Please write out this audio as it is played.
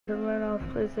Run off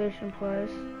PlayStation Plus.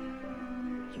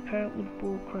 It's apparently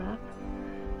bullcrap.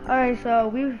 Alright, so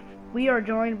we are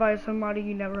joined by somebody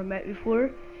you never met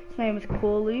before. His name is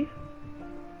Cooley.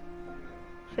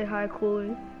 Say hi,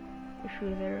 Cooley, if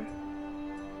you're there.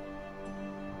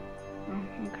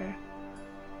 Oh, okay.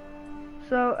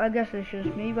 So I guess it's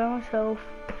just me by myself,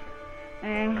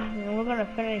 and we're gonna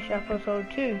finish episode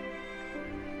 2.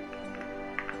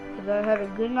 Cause I had a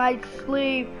good night's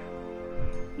sleep.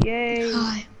 Yay.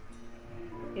 Hi.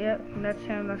 Yep, that's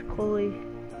him, that's Cooley.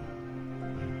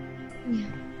 Yeah,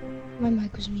 my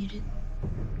mic was muted.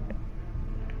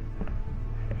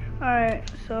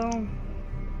 Alright, so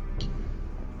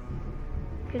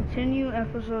continue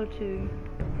episode 2.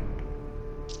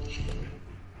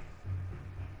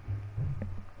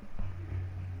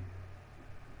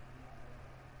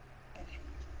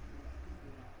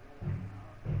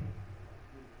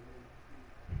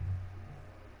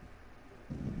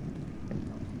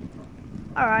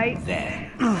 Alright. There.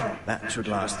 That should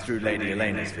last through Lady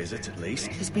Elena's visit, at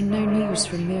least. There's been no news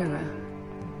from Mira.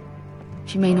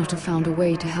 She may not have found a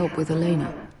way to help with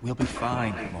Elena. We'll be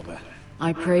fine, Mother.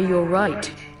 I pray you're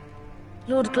right.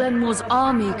 Lord Glenmore's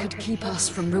army could keep us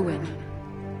from ruin.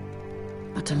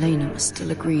 But Elena must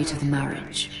still agree to the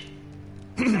marriage.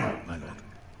 My lord,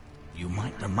 you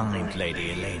might remind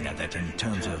Lady Elena that in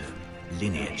terms of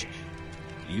lineage,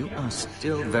 you are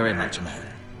still very much a man.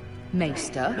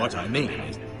 Maester? What I mean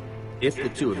is, if the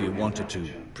two of you wanted to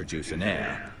produce an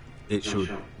heir, it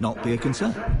should not be a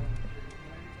concern.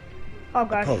 Oh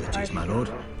gosh. Apologies, my lord.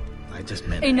 I just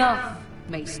meant... Enough,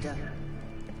 Maester.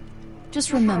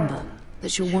 Just remember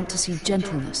that you'll want to see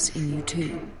gentleness in you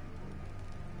too.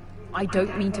 I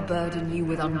don't mean to burden you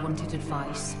with unwanted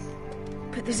advice,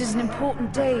 but this is an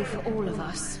important day for all of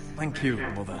us. Thank you,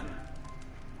 Mother.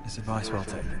 This advice well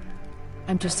taken.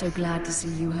 I'm just so glad to see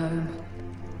you home.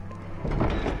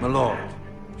 My lord,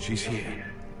 she's here.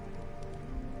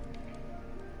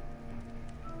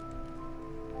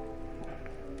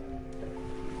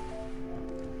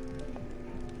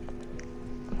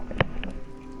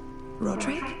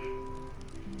 Roderick?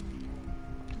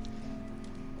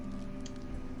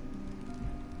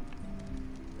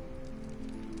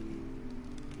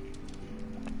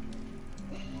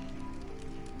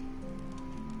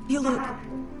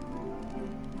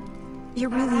 You're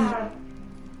really...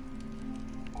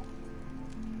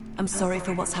 I'm sorry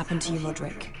for what's happened to you,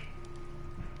 Roderick.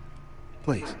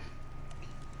 Please.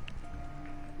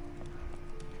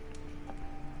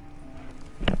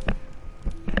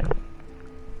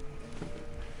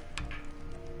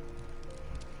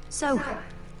 So,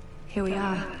 here we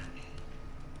are.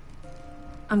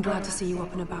 I'm glad to see you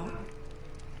up and about.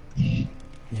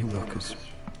 You look as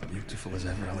beautiful as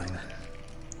ever, Elena.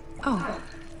 Oh,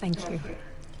 thank you.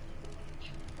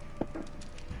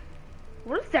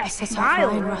 What is that I set off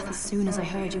smile? Ryanrath as soon as I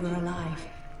heard you were alive.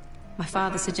 My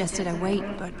father suggested I wait,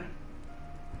 but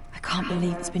I can't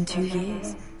believe it's been 2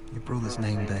 years. Your brother's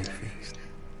name day feast.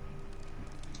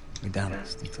 We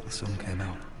danced until the sun came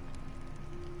out.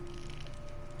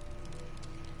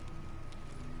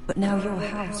 But now your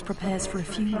house prepares for a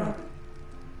funeral.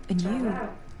 And you...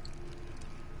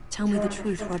 Tell me the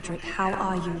truth, Roderick. How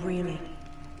are you, really?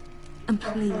 And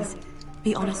please,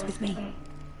 be honest with me.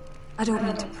 I don't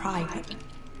mean to pry, but...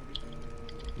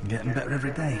 I'm getting better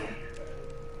every day.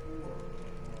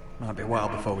 Might be a while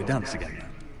before we dance again,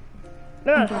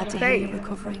 though. I'm glad to hear you're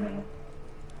recovering.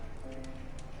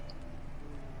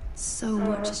 So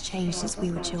much has changed since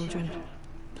we were children.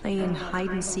 Playing hide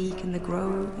and seek in the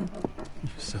grove and...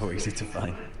 You're so easy to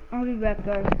find. I'll be back,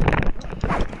 guys.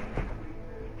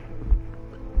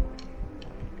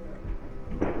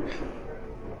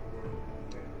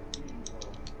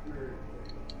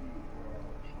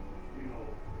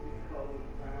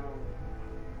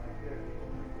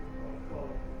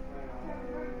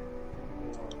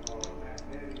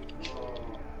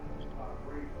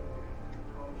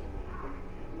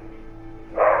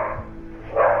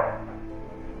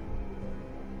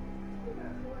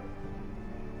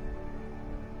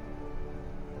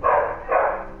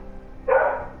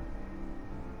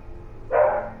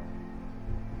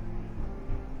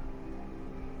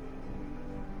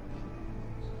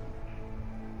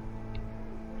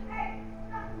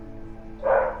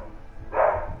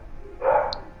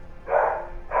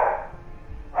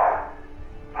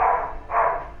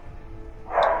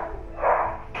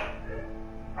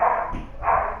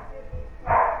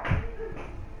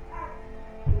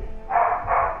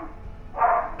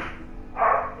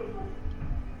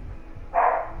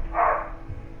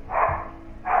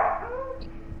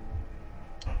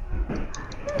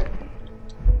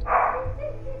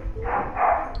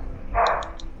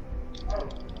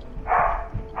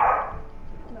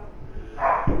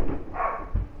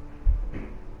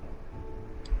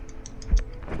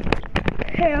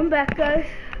 I'm back, guys.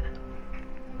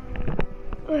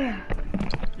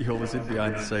 You always hid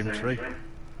behind the same tree.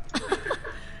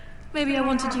 Maybe I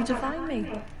wanted you to find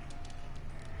me.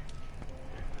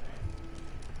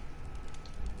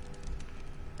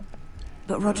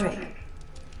 But Roderick,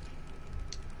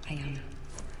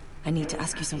 I need to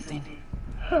ask you something.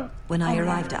 When I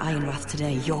arrived at Ironrath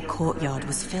today, your courtyard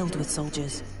was filled with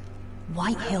soldiers.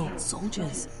 White Hill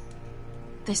soldiers.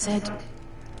 They said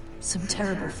some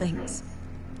terrible things.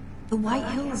 The White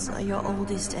Hills are your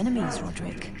oldest enemies,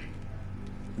 Roderick.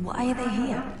 Why are they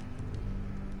here?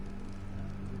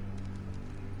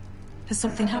 Has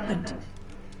something happened?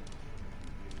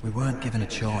 We weren't given a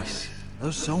choice.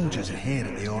 Those soldiers are here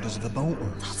at the orders of the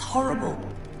Boltons. That's horrible.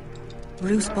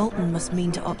 Bruce Bolton must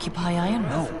mean to occupy Ironrath.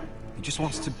 No, he just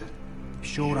wants to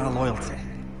assure our loyalty.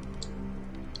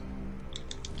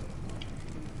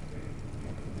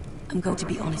 I'm going to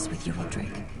be honest with you,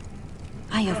 Roderick.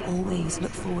 I have always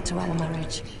looked forward to our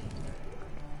marriage.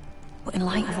 But in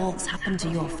light of all that's happened to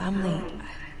your family...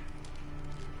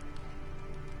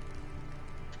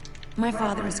 My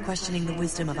father is questioning the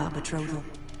wisdom of our betrothal.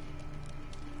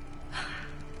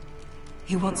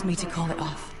 He wants me to call it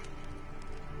off.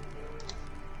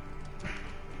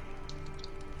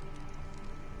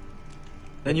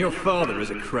 Then your father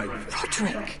is a craven.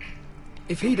 Roderick!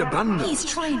 If he'd abandoned... He's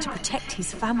trying to protect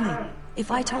his family. If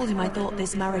I told him I thought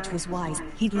this marriage was wise,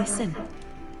 he'd listen.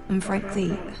 And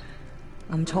frankly,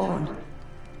 I'm torn.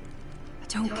 I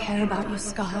don't care about your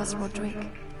scars, Roderick.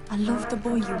 I love the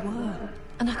boy you were,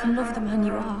 and I can love the man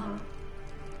you are.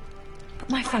 But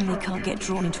my family can't get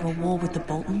drawn into a war with the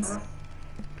Boltons.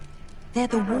 They're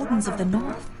the Wardens of the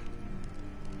North.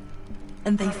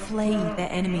 And they flay their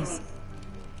enemies.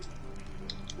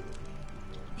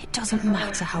 It doesn't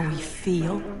matter how we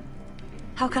feel.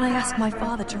 How can I ask my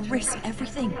father to risk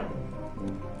everything?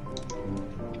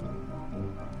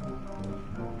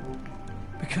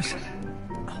 Because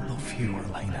I love you,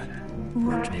 Elena.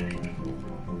 Roderick.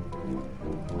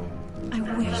 I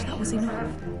wish that was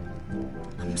enough.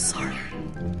 I'm sorry.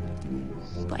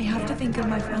 But I have to think of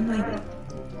my family.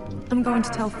 I'm going to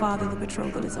tell Father the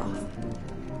betrothal is off.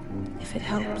 If it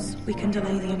helps, we can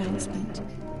delay the announcement.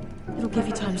 It'll give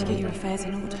you time to get your affairs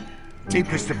in order.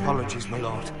 Deepest apologies, my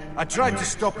lord. I tried to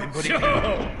stop him, but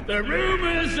So, the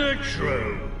rumors are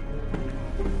true.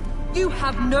 You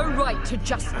have no right to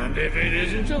just... And if it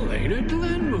isn't Elena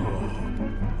Glenmore?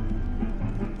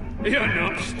 You're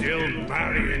not still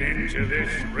marrying into this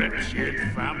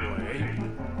wretched family.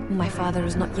 My father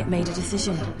has not yet made a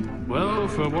decision. Well,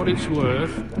 for what it's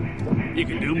worth, you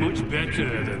can do much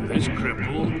better than this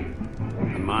cripple.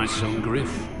 And my son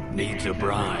Griff needs a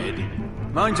bride.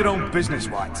 mind your own business,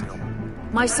 Whitetail.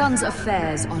 My son's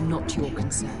affairs are not your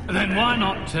concern. Then why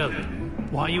not tell him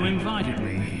why you invited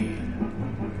me here?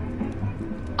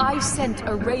 I sent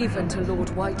a raven to Lord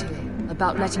Whitehill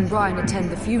about letting Brian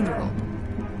attend the funeral.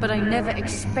 But I never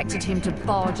expected him to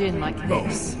barge in like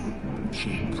this.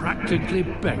 She practically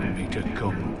begged me to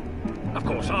come. Of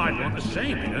course, I'd want the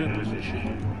same in her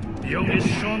position. The youngest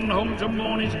son home to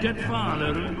mourn his dead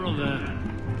father and brother.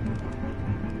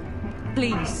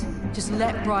 Please, just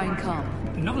let Brian come.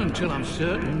 Not until I'm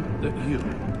certain that you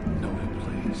know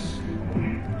the place.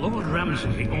 Lord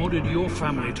Ramsay ordered your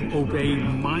family to obey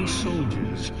my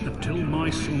soldiers until my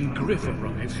son Griff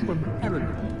arrives from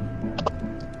Aragorn.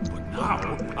 But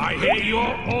now, I hear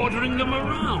you're ordering them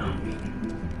around.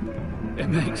 It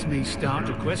makes me start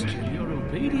to question your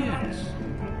obedience.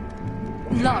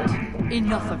 Lud,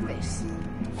 enough of this.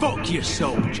 Fuck your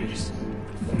soldiers.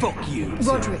 Fuck you.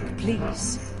 Roderick,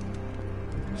 please.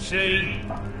 See?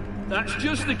 That's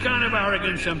just the kind of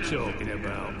arrogance I'm talking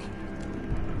about.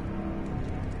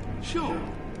 Sure,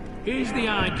 here's the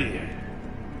idea.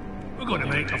 We're going to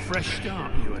make a fresh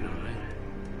start, you and I.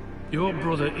 Your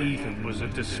brother Ethan was a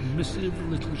dismissive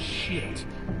little shit.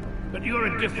 But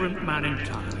you're a different man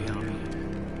entirely, aren't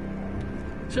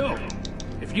you? So,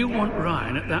 if you want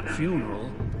Ryan at that funeral,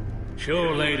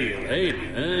 show Lady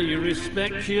Elena you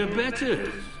respect your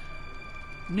betters.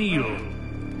 Kneel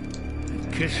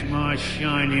and kiss my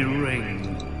shiny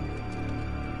ring.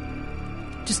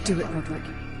 Just do it, Roderick.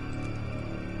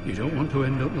 You don't want to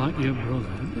end up like your brother,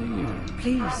 do you?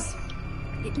 Please.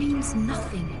 It means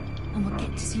nothing, and we'll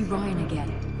get to see Ryan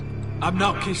again. I'm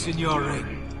not kissing your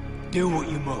ring. Do what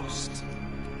you must.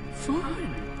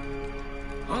 Fine.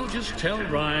 I'll just tell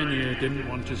Ryan you didn't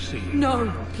want to see him.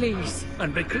 No, please.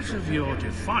 And because of your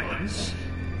defiance,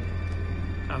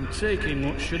 I'm taking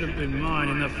what should have been mine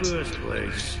in the first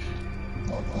place.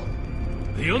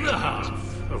 The other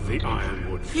half of the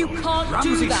Ironwood You Forest. can't do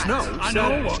Ramsay that. Snow I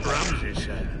know what Ramsay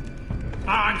said.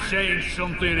 I'm saying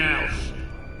something else.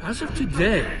 As of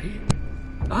today,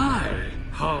 I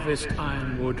harvest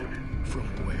ironwood from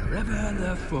wherever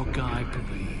the fuck I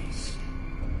please.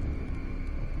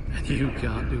 And you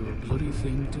can't do a bloody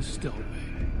thing to stop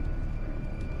me.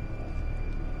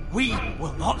 We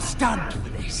will not stand for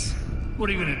this. What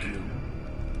are you gonna do?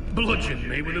 Bludgeon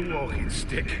me with a walking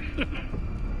stick?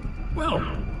 Well,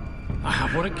 I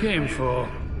have what I came for.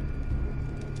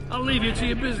 I'll leave you to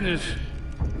your business.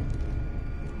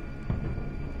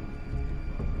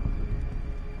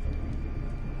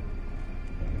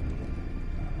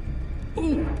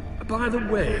 Oh, by the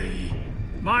way,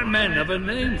 my men have a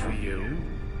name for you.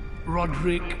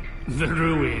 Roderick the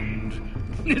Ruined.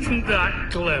 Isn't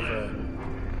that clever?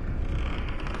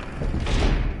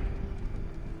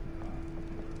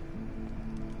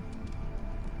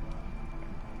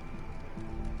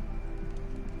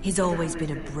 He's always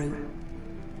been a brute.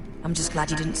 I'm just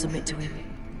glad you didn't submit to him.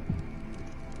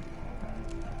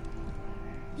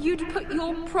 You'd put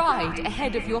your pride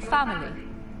ahead of your family.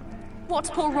 What's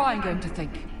poor Ryan going to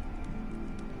think?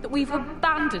 That we've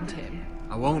abandoned him?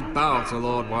 I won't bow to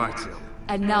Lord Whitehill.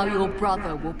 And now your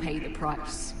brother will pay the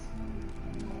price.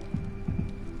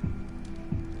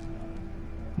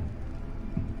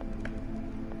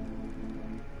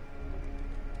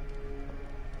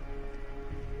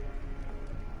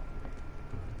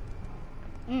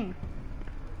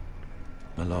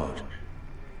 My lord,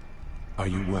 are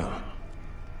you well?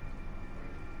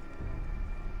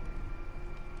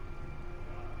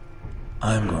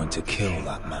 I'm going to kill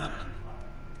that man.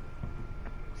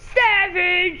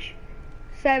 Savage!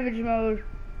 Savage mode.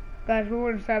 Guys,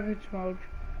 we're in savage mode.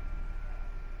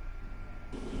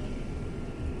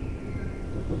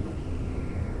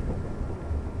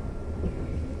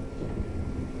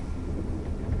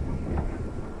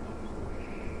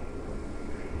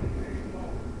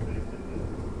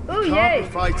 Oh, You yay! can't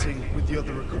be fighting with the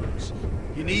other recruits.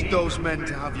 You need those men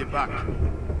to have your back.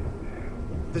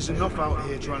 There's enough out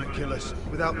here trying to kill us,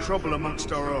 without trouble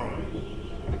amongst our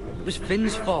own. It was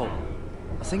Finn's fault.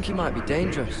 I think he might be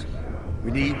dangerous.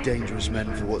 We need dangerous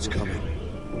men for what's coming.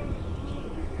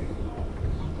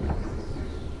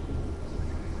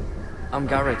 I'm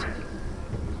Garrett.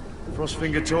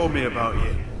 Frostfinger told me about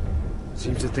you.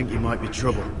 Seems to think you might be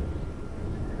trouble.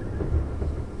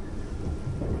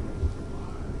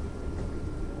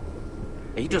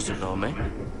 He doesn't know me.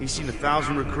 He's seen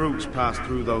 1,000 recruits pass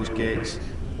through those gates.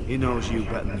 He knows you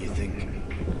better than you think.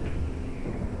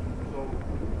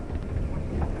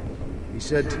 He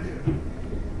said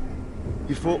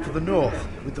you fought for the North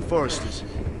with the Foresters.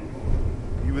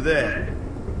 You were there,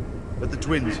 at the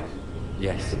Twins.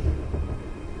 Yes.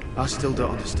 I still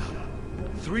don't understand.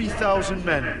 3,000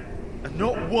 men, and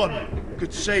not one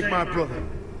could save my brother.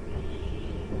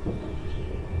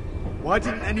 Why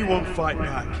didn't anyone fight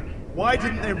back? Why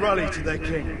didn't they rally to their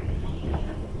king?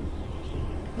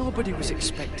 Nobody was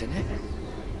expecting it.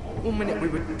 One minute we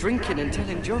were drinking and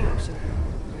telling jokes,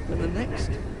 and the next,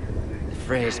 the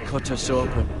Freys cut us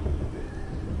open.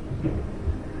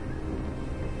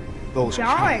 Those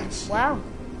cowards Wow.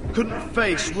 couldn't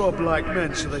face Rob like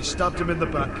men, so they stabbed him in the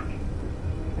back.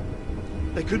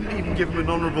 They couldn't even give him an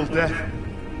honourable death.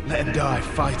 Let him die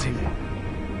fighting.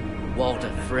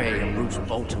 Walder Frey and Roose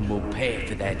Bolton will pay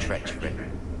for their treachery.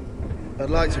 I'd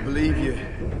like to believe you,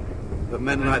 but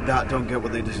men like that don't get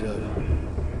what they deserve.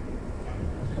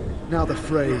 Now the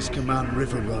Freys command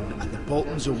Riverrun, and the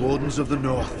Boltons are Wardens of the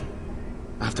North.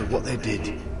 After what they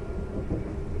did,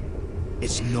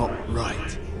 it's not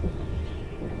right.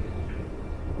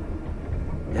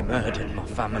 They murdered my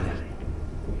family.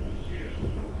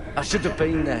 I should have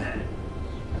been there.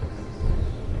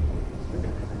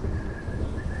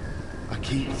 I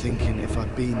keep thinking if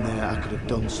I'd been there, I could have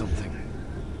done something.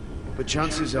 But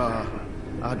chances are,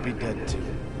 I'd be dead too.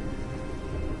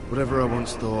 Whatever I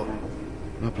once thought,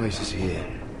 my place is here.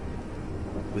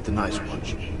 With the Night's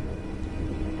Watch.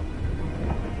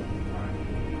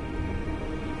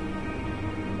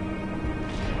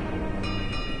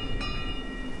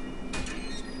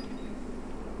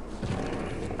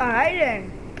 Alright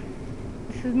then.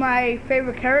 This is my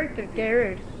favorite character,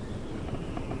 Garrett.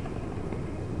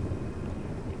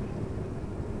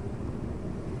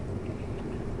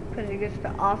 Because he gets the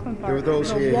awesome part. There are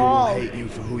those the here wall. who will hate you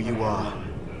for who you are.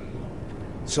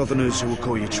 Southerners who will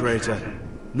call you traitor.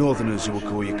 Northerners who will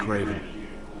call you craven.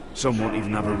 Some won't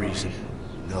even have a reason.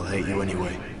 They'll hate you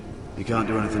anyway. You can't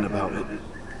do anything about it.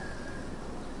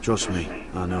 Trust me,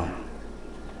 I know.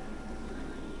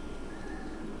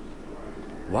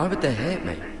 Why would they hate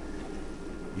me?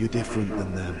 You're different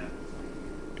than them.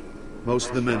 Most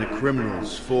of the men are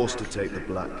criminals, forced to take the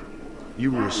black.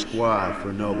 You were a squire for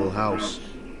a noble house.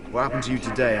 What happened to you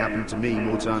today happened to me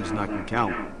more times than I can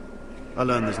count. I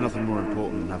learned there's nothing more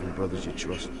important than having brothers you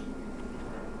trust.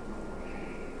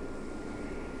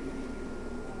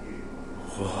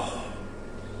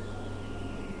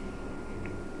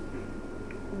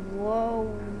 Whoa.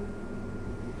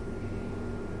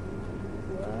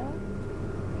 What?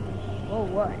 Whoa,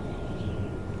 what?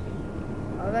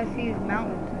 All I see is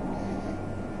mountains.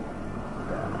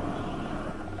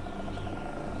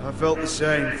 I felt the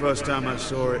same first time I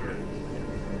saw it.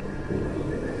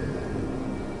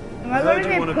 Am I I heard going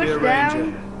you to want get to be a pushed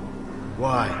ranger. down?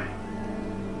 Why?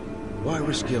 Why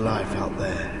risk your life out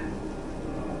there?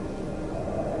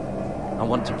 I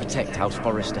want to protect House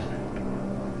Forrester.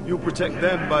 You'll protect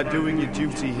them by doing your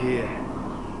duty here.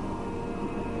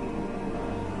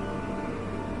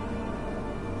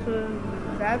 So,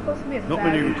 is that supposed to be a Not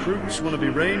many savage? recruits want to be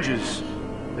rangers.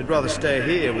 They'd rather stay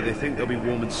here where they think they'll be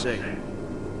warm and safe.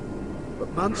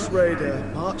 But Mance Raider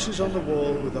marches on the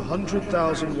wall with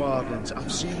 100,000 wildlings.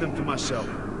 I've seen them for myself.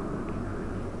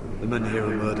 The men here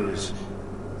are murderers,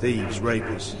 thieves,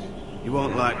 rapers. You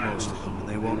won't like most of them, and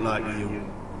they won't like you.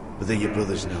 But they're your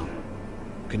brothers now.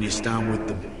 Can you stand with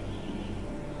them?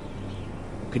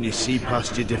 Can you see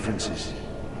past your differences?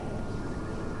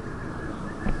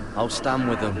 I'll stand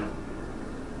with them.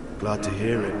 Glad to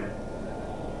hear it.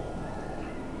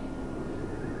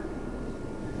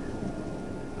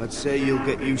 I'd say you'll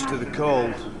get used to the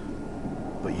cold,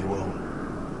 but you won't.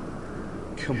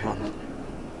 Come on.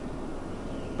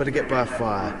 Better get by a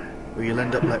fire, or you'll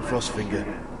end up like Frostfinger.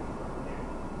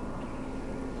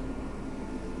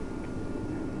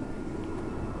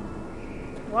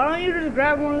 Why don't you just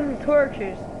grab one of the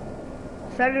torches,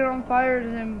 set it on fire,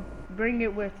 and then bring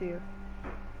it with you?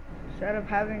 Instead of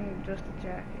having just a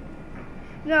jacket.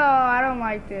 No, I don't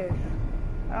like this.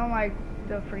 I don't like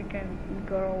the freaking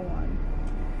girl one.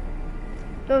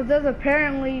 So there's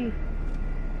apparently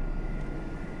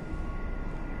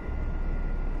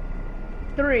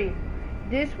 3.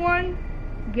 This one,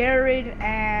 Garrett,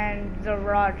 and the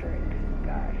Roderick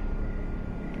guy.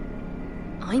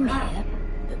 I'm here,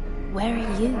 but where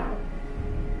are you?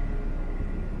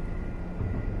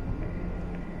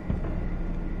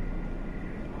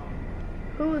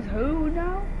 Who is who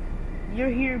now? You're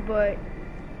here, but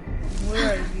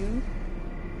where are you?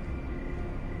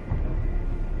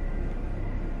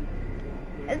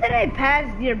 Isn't it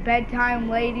past your bedtime,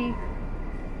 lady?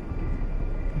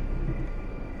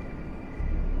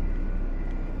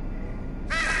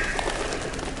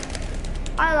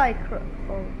 I like her.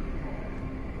 Oh.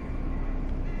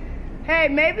 Hey,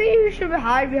 maybe you should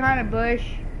hide behind a bush.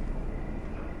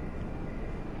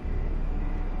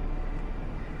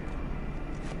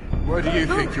 Where do you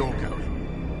think you're going?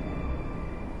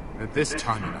 At this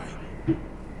time of night?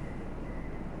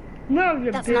 None of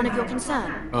your That's business. none of your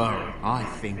concern. Oh, I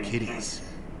think it is.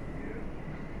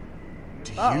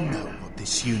 Do you know what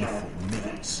this uniform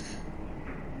means?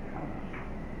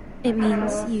 It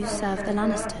means you serve the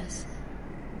Lannisters.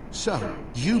 So,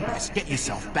 you best get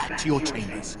yourself back to your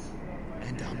chambers.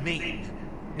 And I mean,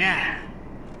 now.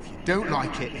 If you don't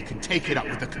like it, you can take it up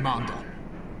with the commander.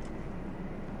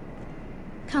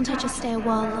 Can't I just stay a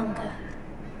while longer?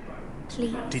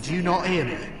 Please? Did you not hear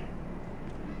me?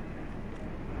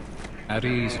 At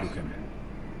ease, Lucan.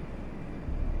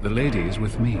 The lady is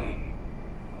with me.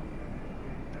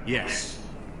 Yes.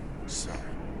 So,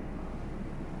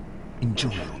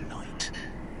 enjoy your night.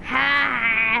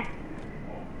 Ha!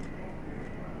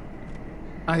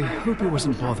 I hope it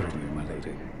wasn't bothering you, my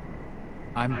lady.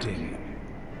 I'm Damien.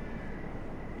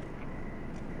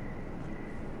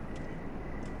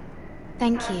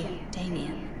 Thank you,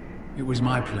 Damien. It was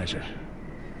my pleasure.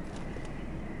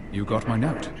 You got my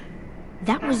note.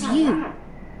 That was you.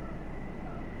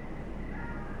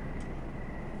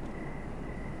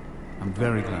 I'm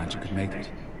very glad you could make it.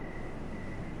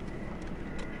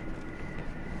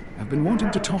 I've been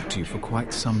wanting to talk to you for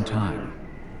quite some time.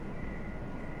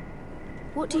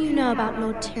 What do you know about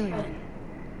Lord Tyrion?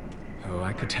 Oh,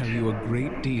 I could tell you a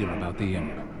great deal about the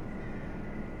Imp.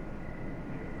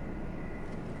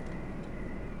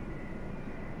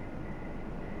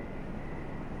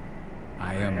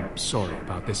 I am sorry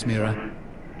about this, Mira,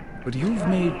 but you've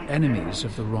made enemies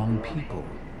of the wrong people.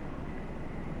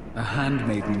 A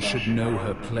handmaiden should know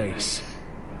her place.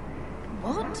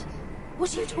 What?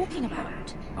 What are you talking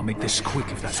about? I'll make this quick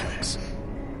if that helps.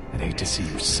 I'd hate to see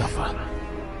you suffer.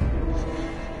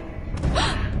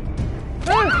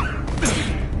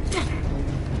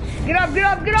 Get up, get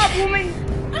up, get up, woman!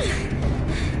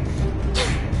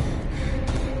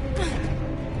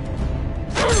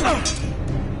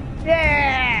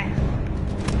 Yeah!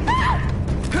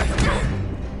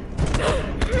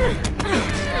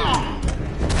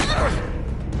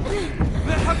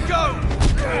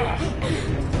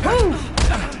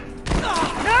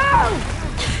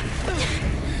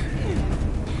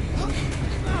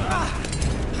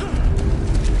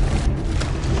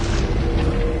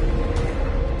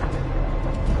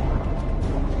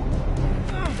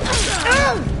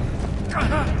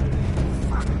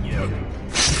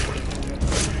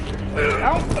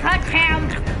 Don't touch him!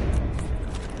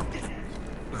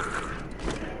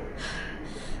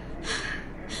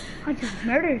 I just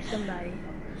murdered somebody.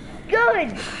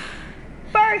 Good!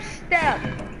 First step!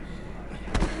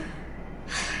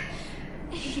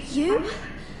 You?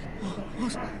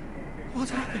 What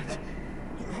happened?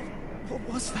 What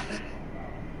was that?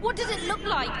 What does it look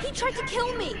like? He tried to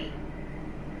kill me.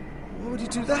 Why would you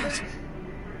do that?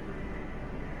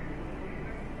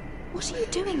 What are you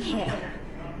doing here?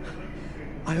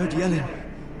 I heard yelling.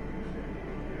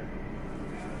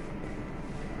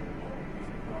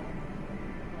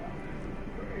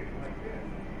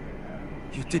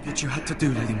 You did what you had to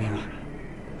do, Lady Mira.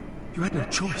 You had no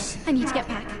choice. I need to get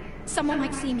back. Someone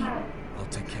might see me. I'll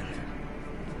take care of him.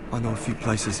 I know a few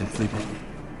places in Fleabag.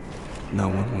 No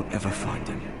one will ever find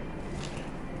him.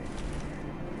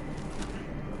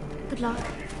 Good luck.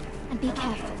 And be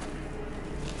careful.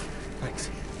 Thanks.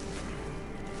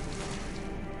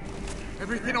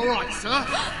 Everything all right, sir?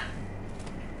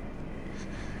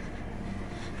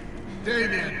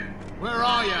 Damien, where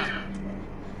are you?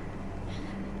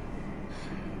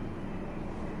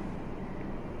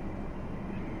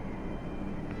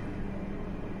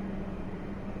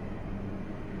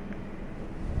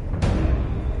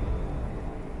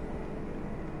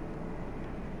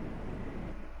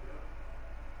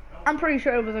 I'm pretty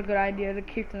sure it was a good idea to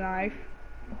keep the knife.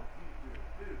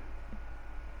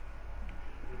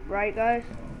 Right, guys?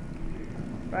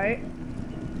 Right?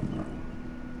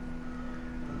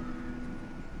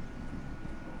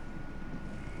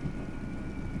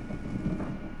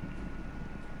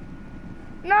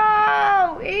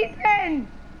 No! Ethan!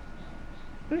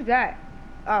 Who's that?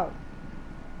 Oh.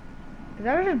 Is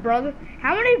that his brother?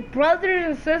 How many brothers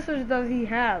and sisters does he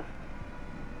have?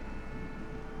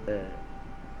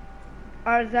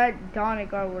 Or is that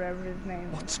Donick or whatever his name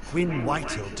is? What's Gwyn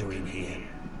Whitehill doing here?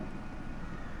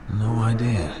 No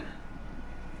idea.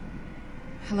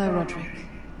 Hello, Roderick.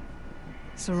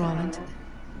 Sir Roland.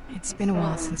 It's been a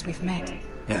while since we've met.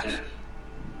 Yes.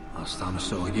 Last time I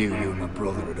saw you and my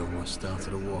brother had almost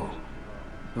started a war.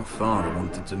 Your father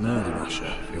wanted to murder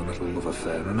Asher for your little love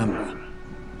affair, remember?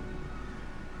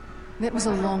 That was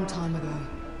a long time ago.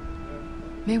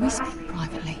 May we speak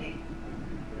privately?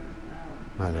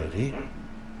 My lady?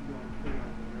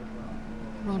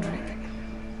 Roderick,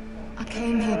 I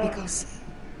came here because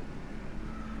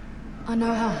I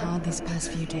know how hard these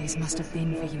past few days must have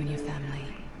been for you and your family.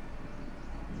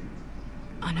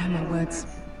 I know my words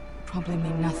probably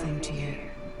mean nothing to you.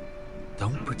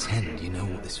 Don't pretend you know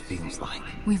what this feels like.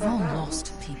 We've all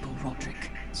lost people, Roderick.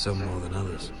 Some more than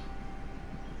others.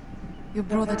 Your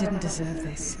brother didn't deserve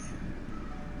this.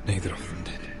 Neither of them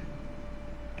did.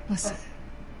 Listen.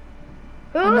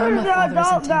 Who's I know my the father is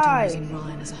adult intent on guy? using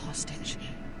Ryan as a hostage,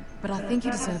 but I think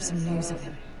you deserve some news of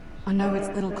him. I know it's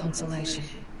little consolation,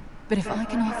 but if I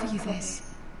can offer you this,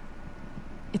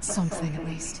 it's something at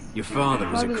least. Your father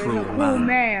was a Father is cruel a cruel man.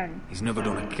 man. He's never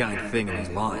done a kind thing in his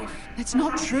life. It's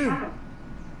not true.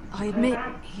 I admit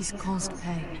he's caused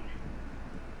pain,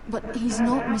 but he's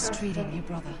not mistreating your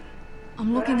brother.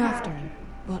 I'm looking after him,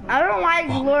 but I don't like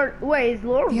Lord. Wait, is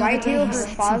Lord the other day Whitehill he his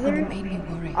said something father? that made me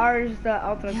worry. Or is the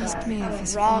other He guy? asked me if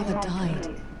his Wrong father one.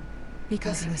 died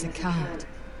because he was a coward.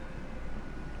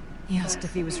 He asked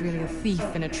if he was really a thief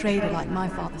and a traitor like my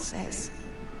father says.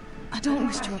 I don't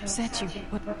wish to upset you,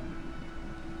 but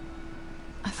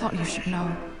I thought you should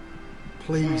know.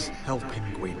 Please help him,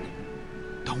 Gwyn.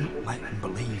 Don't let him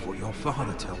believe what your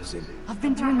father tells him. I've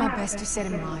been doing my best to set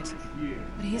him right,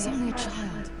 but he is only a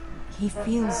child. He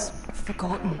feels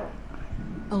forgotten,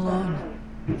 alone.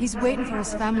 He's waiting for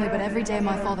his family, but every day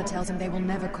my father tells him they will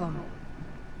never come.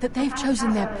 That they've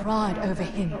chosen their pride over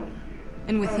him.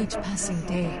 And with each passing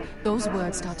day, those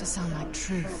words start to sound like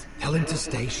truth. Tell him to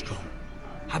stay strong.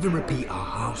 Have him repeat our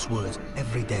house words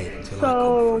every day until I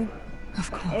So, come.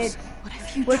 Of course. it's, But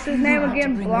if you what's his truly name want to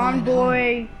again? bring Blonde Ryan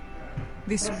boy, home,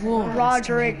 this war has to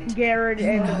Roderick, end. Garrett, You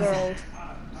and the know girls.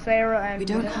 that. Sarah and... We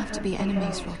don't have to be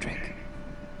enemies, Roderick.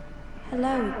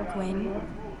 Hello, Gwyn.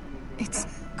 It's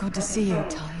good to see you,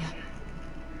 Talia.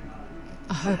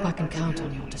 I hope I can count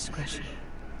on your discretion.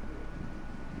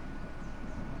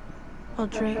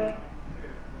 Roderick,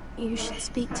 you should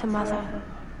speak to Mother.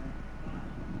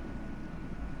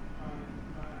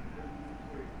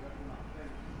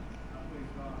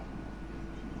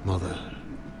 Mother,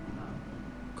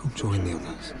 come join the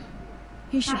others.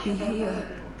 He should be here.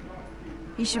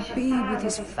 He should be with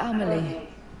his family.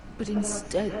 But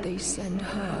instead they send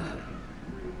her.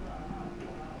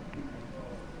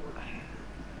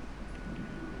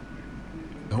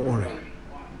 Don't worry.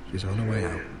 She's on her way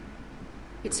out.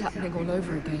 It's happening all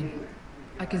over again.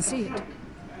 I can see it.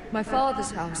 My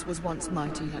father's house was once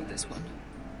mighty like this one,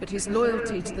 but his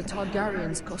loyalty to the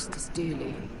Targaryens cost us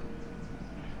dearly.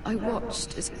 I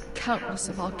watched as countless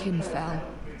of our kin fell,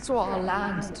 saw our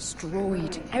lands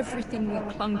destroyed, everything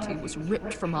we clung to was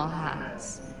ripped from our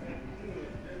hands.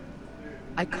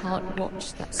 I can't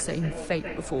watch that same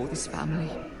fate before this family.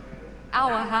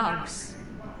 Our house.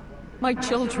 My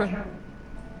children.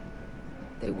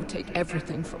 They will take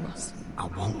everything from us. I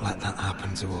won't let that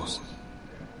happen to us.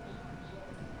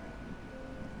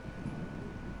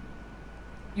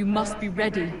 You must be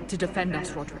ready to defend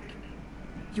us, Roderick.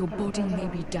 Your body may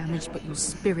be damaged, but your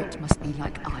spirit must be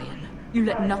like iron. You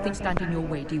let nothing stand in your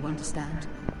way, do you understand?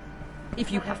 If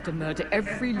you have to murder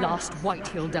every last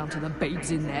Whitehill down to the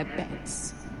babes in their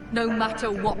beds, no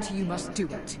matter what, you must do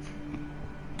it.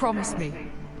 Promise me.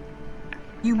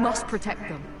 You must protect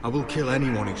them. I will kill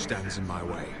anyone who stands in my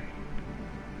way.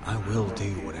 I will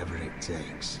do whatever it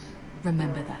takes.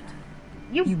 Remember that.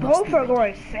 You both are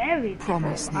going savage.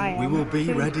 Promise me. We will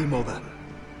be ready, Mother.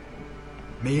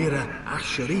 Mira,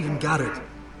 Asher, even Garrett.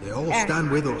 They all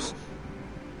stand with us.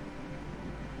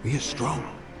 We are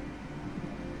strong.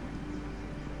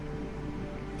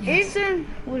 Yes. Ethan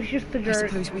was just a jerk.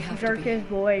 Suppose we have Jerkish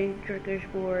boy,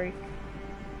 jerkish boy.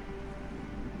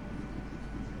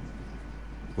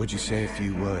 Would you say a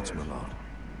few words, my lord?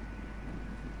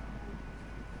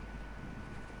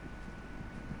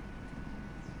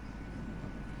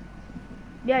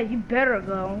 Yeah, you better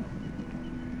go.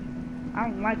 I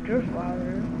don't like your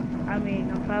father. I mean,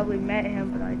 I probably met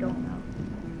him, but I don't know.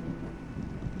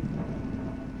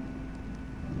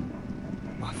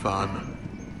 My father.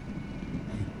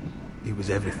 He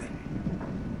was everything.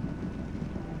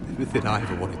 Everything I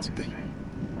ever wanted to be.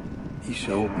 He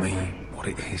showed me what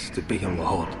it is to be a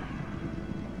lord.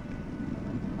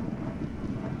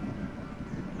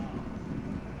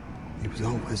 He was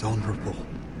always honourable.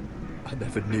 I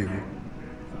never knew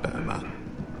a better man.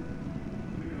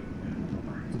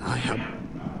 And I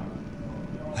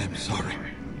am sorry.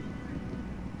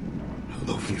 I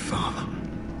love you, Father.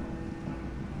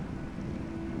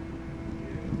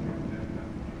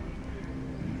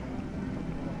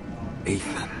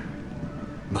 Ethan,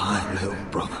 my little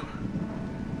brother.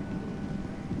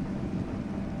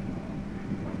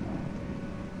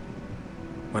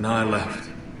 When I left,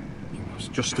 he was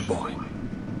just a boy.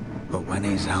 But when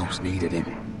his house needed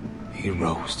him, he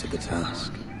rose to the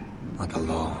task, like a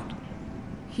lord.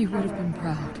 He would have been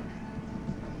proud.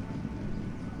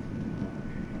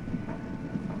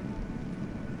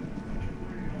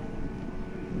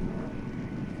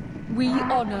 We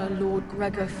honor Lord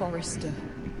Gregor Forrester,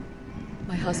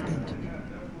 my husband,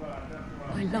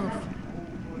 my love,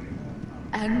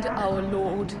 and our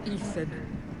Lord Ethan,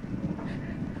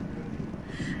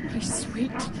 my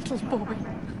sweet little boy.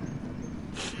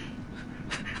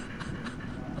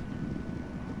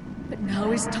 But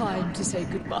now is time to say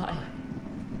goodbye.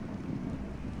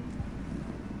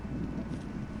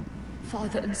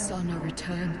 Father and son are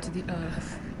returned to the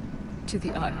earth, to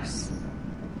the ice.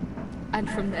 And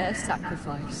from their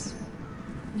sacrifice,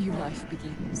 new life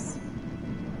begins.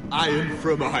 Iron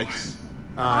from ice.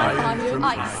 Iron from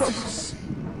ice.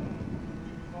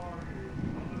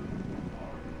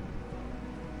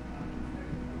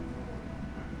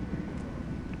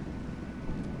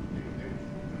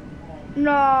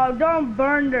 No, don't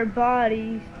burn their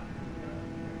bodies.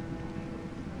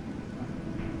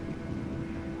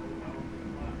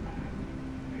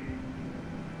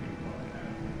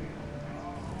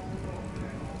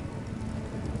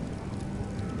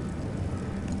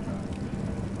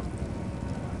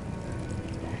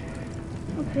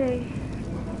 Okay.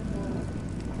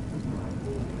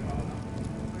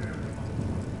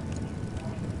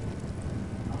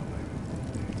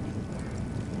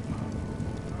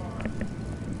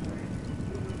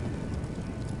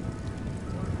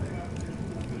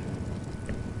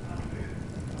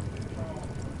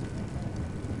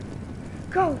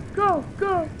 Go, go,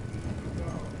 go!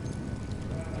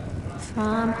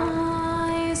 From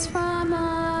eyes,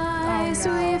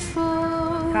 we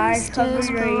fall. Guys, cover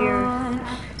your ears.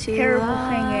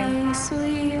 Terrible singing.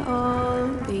 We all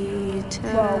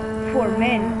return. Well, for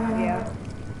men, yeah.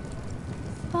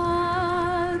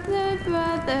 Father,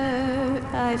 brother,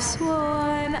 I've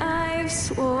sworn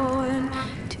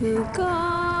to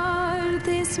guard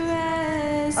this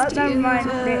rest. Oh, never mind. She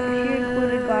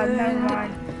included God, never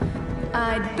mind.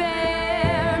 I'd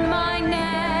bare my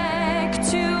neck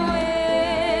to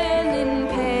win in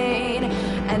pain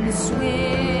and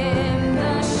swim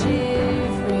the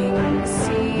shivering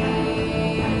sea.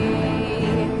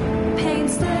 Pain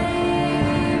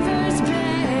slavers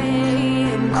play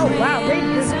and Oh wow, they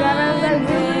just got out of that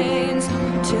village.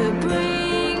 to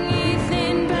bring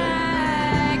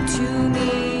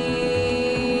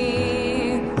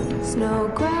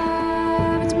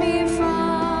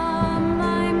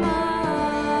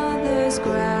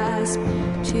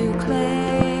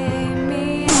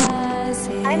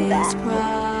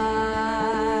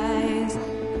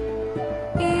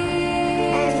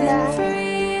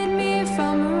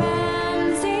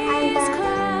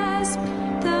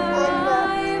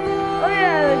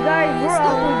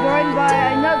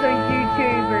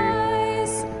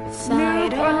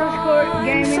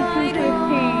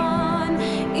noob_gaming215.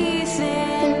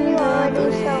 Didn't you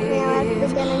already show me at the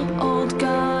beginning? No.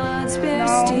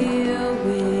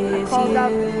 I called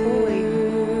out the bully.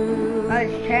 Not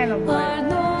his channel, but...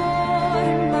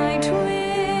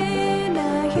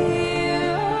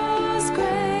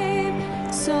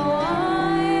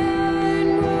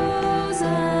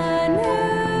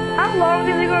 How long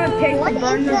is it going to take to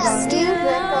burn the gun?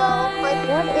 Like, what is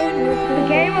this? The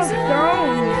Game of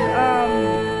Thrones,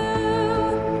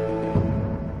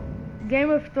 Game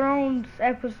of Thrones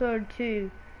episode 2.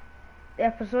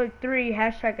 Episode 3,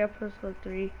 hashtag episode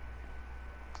 3.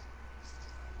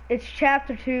 It's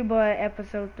chapter 2, but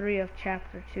episode 3 of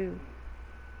chapter 2.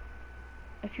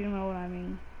 If you know what I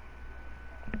mean.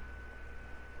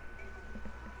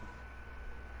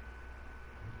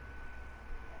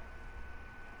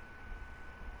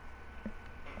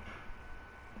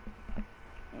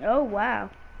 Oh,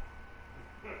 wow.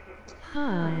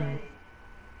 Hi.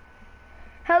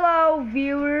 Hello,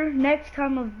 viewer. Next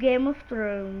time of Game of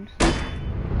Thrones.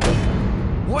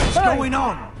 What's going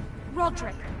on?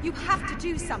 Roderick, you have to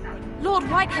do something. Lord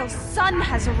Whitehill's son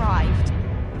has arrived.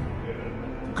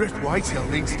 Griff Whitehill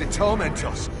needs to torment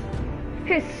us.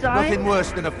 His son? Nothing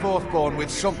worse than a fourth-born with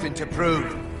something to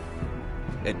prove.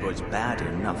 It was bad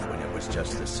enough when it was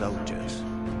just the soldiers.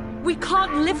 We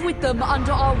can't live with them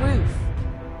under our roof.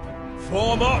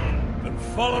 Form up and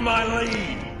follow my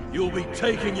lead. You'll be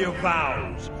taking your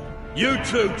vows. You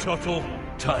too, Tuttle.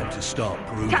 Time to start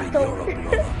proving you're a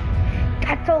brother.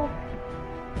 Tuttle.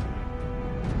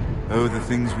 Oh, the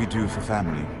things we do for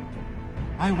family.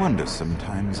 I wonder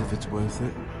sometimes if it's worth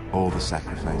it. All the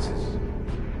sacrifices.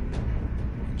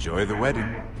 Enjoy the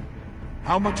wedding.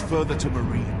 How much further to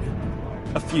Marine?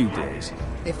 A few days.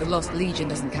 If the Lost Legion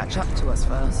doesn't catch up to us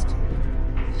first.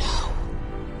 No.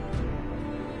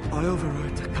 I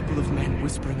overheard a couple of men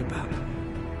whispering about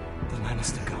the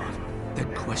Lannister Guard. They're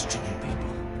questioning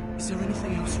people. Is there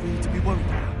anything else we need to be worried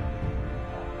about?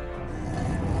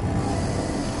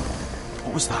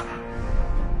 What was that?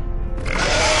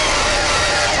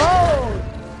 Oh!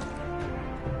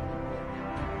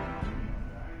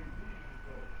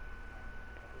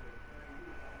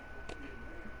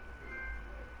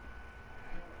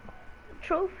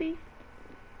 Trophy.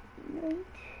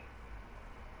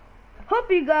 Hope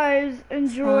you guys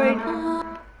enjoyed.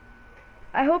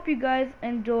 I hope you guys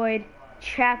enjoyed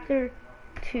chapter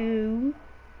 2.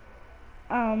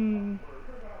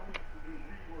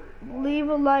 Leave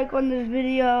a like on this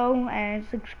video and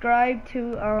subscribe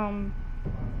to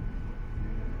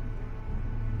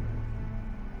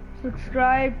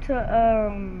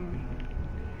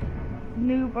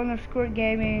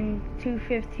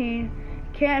noob_gaming215.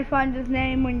 Can't find his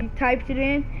name when you typed it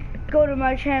in. Go to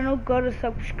my channel, go to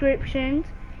subscriptions.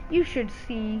 You should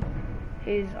see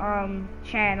his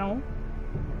channel,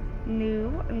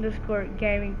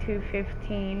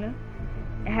 noob_gaming215.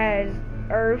 It has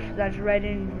Earth that's red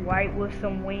and white with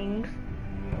some wings.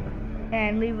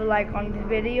 And leave a like on the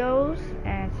videos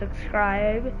and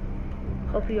subscribe.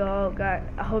 I hope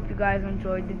you guys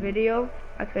enjoyed the video.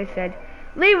 Like I said,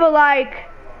 leave a like.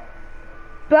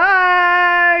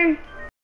 Bye.